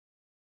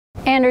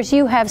Anders,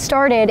 you have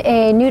started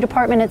a new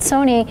department at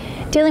Sony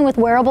dealing with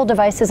wearable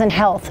devices and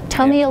health.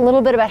 Tell me a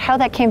little bit about how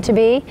that came to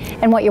be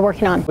and what you're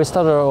working on. We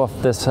started off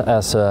this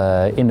as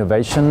an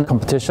innovation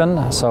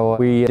competition. So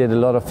we did a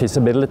lot of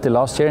feasibility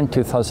last year in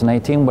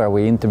 2018, where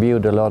we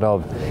interviewed a lot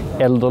of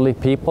elderly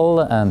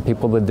people and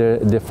people with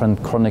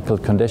different chronic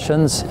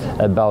conditions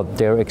about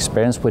their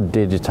experience with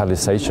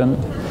digitalization.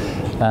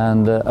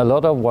 And a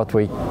lot of what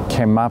we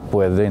came up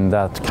with in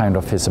that kind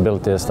of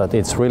feasibility is that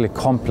it's really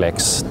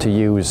complex to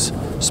use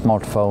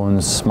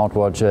smartphones,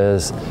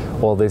 smartwatches,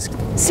 all this.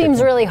 Seems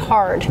really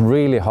hard.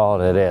 Really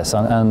hard it is.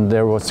 And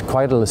there was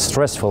quite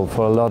stressful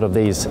for a lot of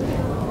these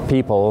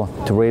people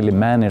to really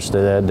manage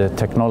the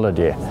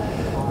technology.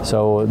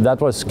 So that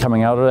was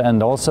coming out of it,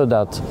 and also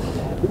that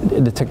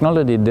the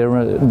technology they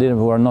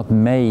were not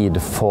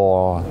made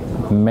for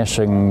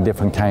measuring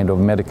different kind of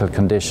medical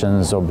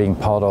conditions or being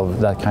part of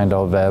that kind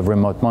of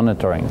remote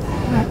monitoring.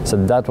 So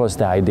that was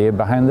the idea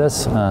behind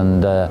this,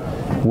 and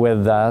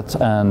with that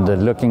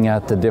and looking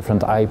at the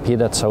different IP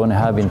that Sony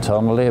have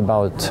internally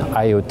about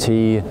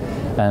IoT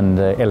and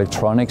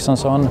electronics and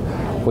so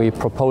on, we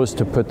proposed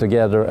to put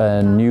together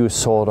a new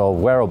sort of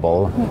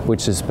wearable,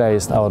 which is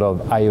based out of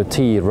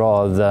IoT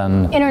rather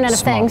than Internet of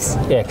Things.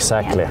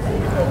 Exactly.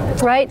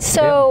 Yeah. Right.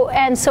 So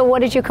and so, what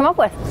did you come up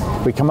with?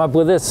 We come up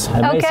with this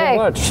amazing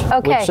watch,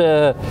 which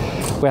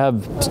we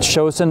have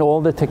chosen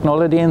all the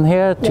technology in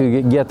here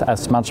to get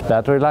as much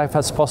battery life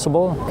as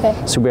possible.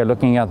 So we are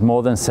looking at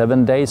more than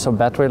 7 days of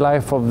battery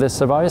life of this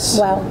device.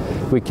 Wow.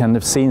 We can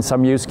have seen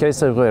some use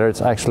cases where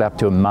it's actually up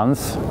to a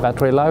month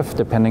battery life,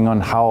 depending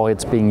on how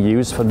it's being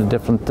used for the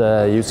different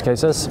use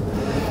cases.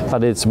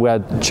 But we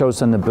had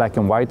chosen the black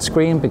and white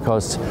screen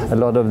because a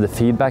lot of the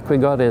feedback we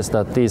got is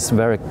that these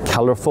very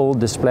colorful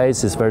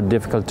displays is very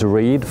difficult to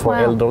read for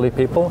elderly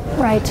people.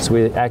 Right. So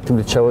we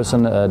actively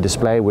chosen a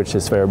display which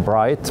is very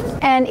bright.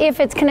 And if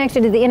it's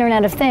connected to the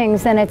Internet of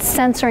Things, then it's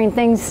censoring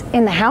things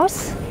in the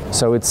house?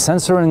 So it's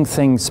censoring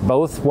things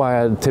both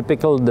via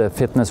typical the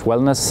fitness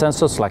wellness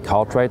sensors like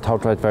heart rate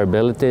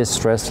variability,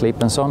 stress, sleep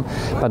and so on,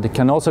 but it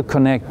can also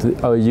connect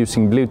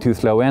using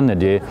Bluetooth low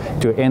energy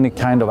to any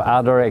kind of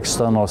other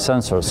external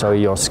sensor, so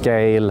your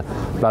scale,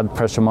 blood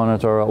pressure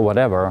monitor or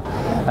whatever.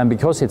 And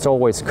because it's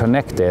always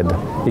connected,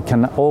 it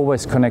can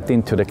always connect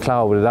into the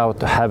cloud without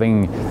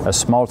having a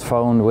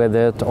smartphone with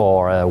it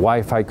or a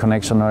Wi-Fi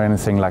connection or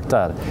anything like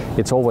that.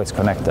 It's always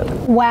connected.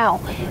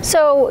 Wow.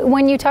 So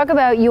when you talk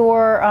about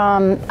your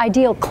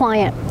ideal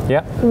client,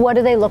 what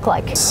do they look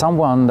like?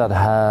 Someone that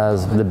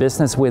has the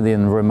business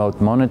within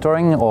remote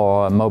monitoring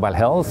or mobile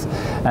health,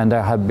 and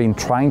they have been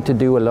trying to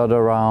do a lot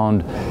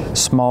around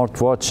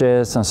smart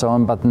watches and so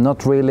on, but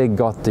not really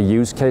got the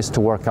use case to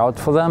work out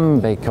for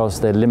them because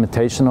the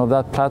limitation of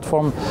that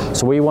platform.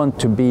 So we want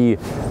to be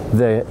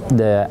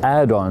the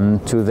add-on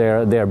to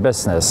their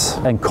business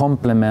and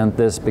complement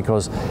this,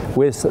 because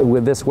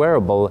with this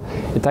wearable,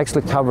 it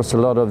actually covers a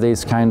lot of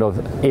these kind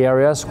of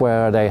areas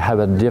where they have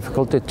a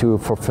difficulty to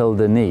fulfill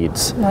the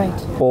needs. Right.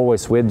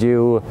 Always with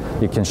you,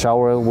 you can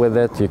shower with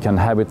it, you can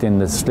have it in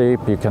the sleep,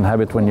 you can have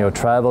it when you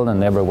travel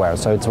and everywhere.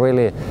 So it's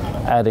really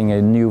adding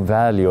a new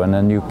value and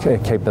a new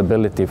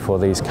capability for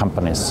these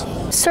companies.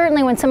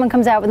 Certainly when someone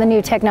comes out with a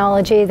new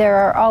technology, there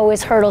are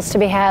always hurdles to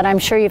be had. I'm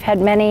sure you've had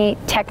many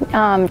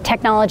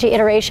technology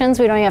iterations.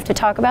 We don't even have to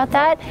talk about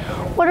that.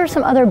 What are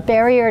some other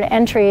barrier to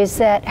entries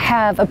that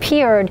have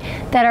appeared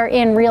that are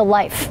in real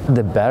life?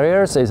 The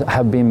barriers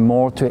have been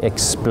more to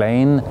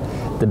explain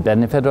the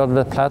benefit of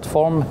the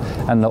platform,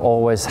 and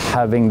always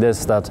having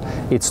this that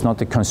it's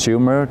not a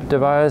consumer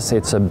device,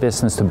 it's a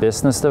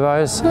business-to-business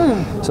device.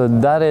 So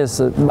that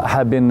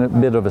have been a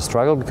bit of a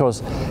struggle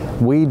because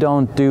we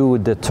don't do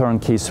the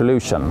turnkey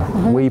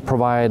solution. We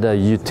provide a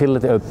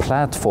utility, a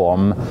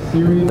platform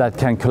that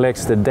can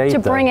collect the data. To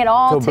bring it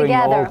all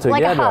together,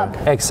 like a hub.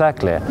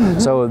 Exactly.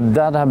 So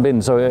that have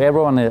been, so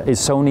everyone is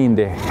Sony in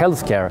the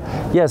healthcare.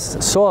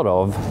 Yes, sort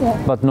of,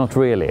 but not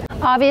really.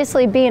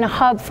 Obviously, being a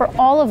hub for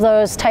all of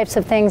those types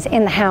of things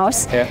in the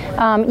house,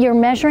 you're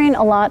measuring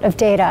a lot of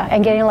data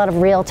and getting a lot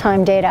of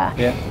real-time data.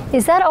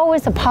 Is that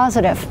always a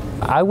positive?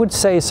 I would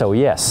say so,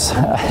 yes.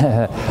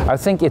 I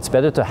think it's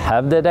better to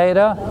have the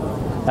data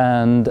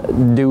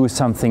and do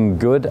something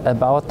good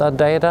about that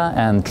data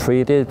and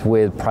treat it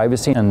with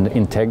privacy and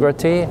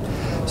integrity.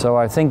 So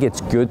I think it's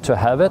good to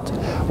have it.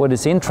 What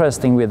is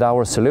interesting with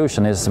our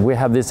solution is we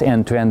have this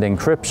end-to-end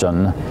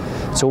encryption.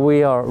 So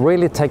we are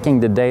really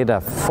taking the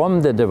data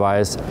from the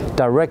device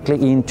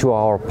directly into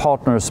our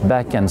partner's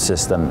backend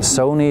system.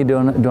 Sony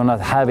do not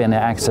have any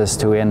access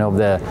to any of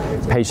the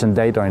patient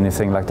data or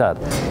anything like that.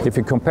 If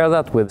you compare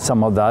that with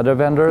some of the other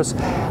vendors,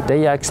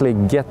 they actually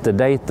get the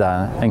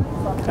data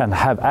and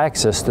have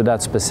access to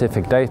that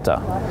specific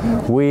data.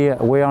 We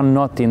are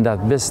not in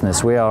that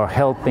business. We are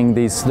helping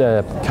these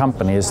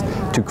companies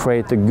to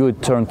create a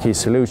good turnkey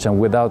solution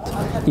without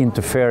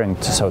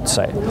interfering, so to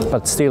say,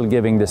 but still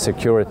giving the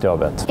security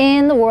of it.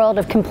 In the world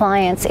of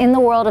compliance, in the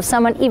world of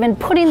someone even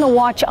putting the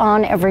watch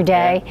on every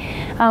day,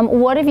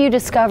 what have you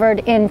discovered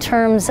in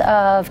terms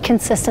of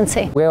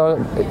consistency? We are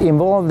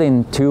involved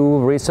in 2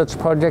 research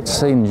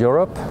projects in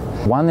Europe.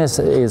 One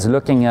is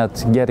looking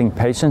at getting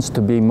patients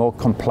to be more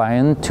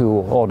compliant to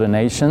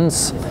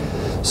ordinations.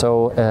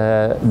 So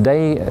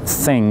they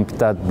think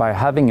that by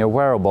having a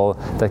wearable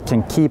that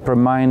can keep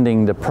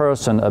reminding the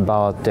person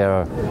about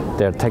their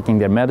taking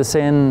their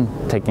medicine,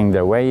 taking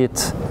their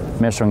weight,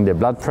 measuring their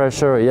blood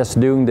pressure, just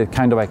doing the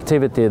kind of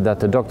activity that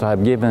the doctor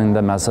have given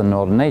them as an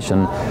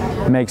ordination,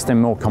 makes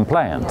them more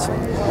compliant.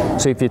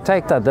 So if you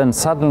take that, then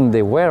suddenly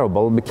the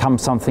wearable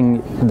becomes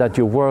something that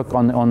you work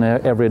on an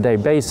everyday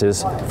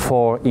basis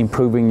for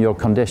improving your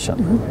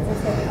condition.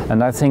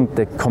 And I think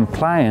the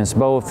compliance,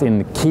 both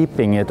in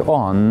keeping it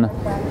on,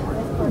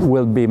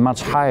 will be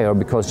much higher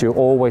because you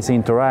always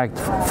interact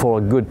for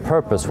a good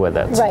purpose with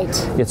it.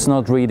 Right. It's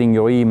not reading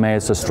your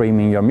emails or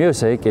streaming your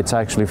music, it's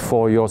actually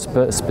for your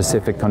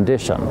specific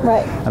condition.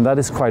 Right. And that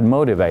is quite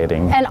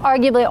motivating. And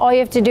arguably all you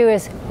have to do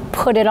is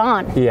put it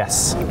on.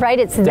 Yes. Right?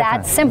 It's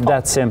that simple.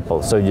 That's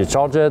simple. So you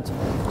charge it,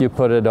 you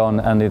put it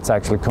on, and it's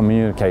actually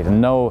communicating.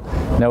 No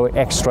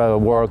extra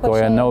work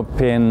or no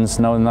pins,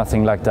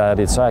 nothing like that.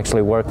 It's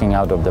actually working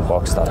out of the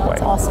box that way.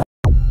 That's awesome.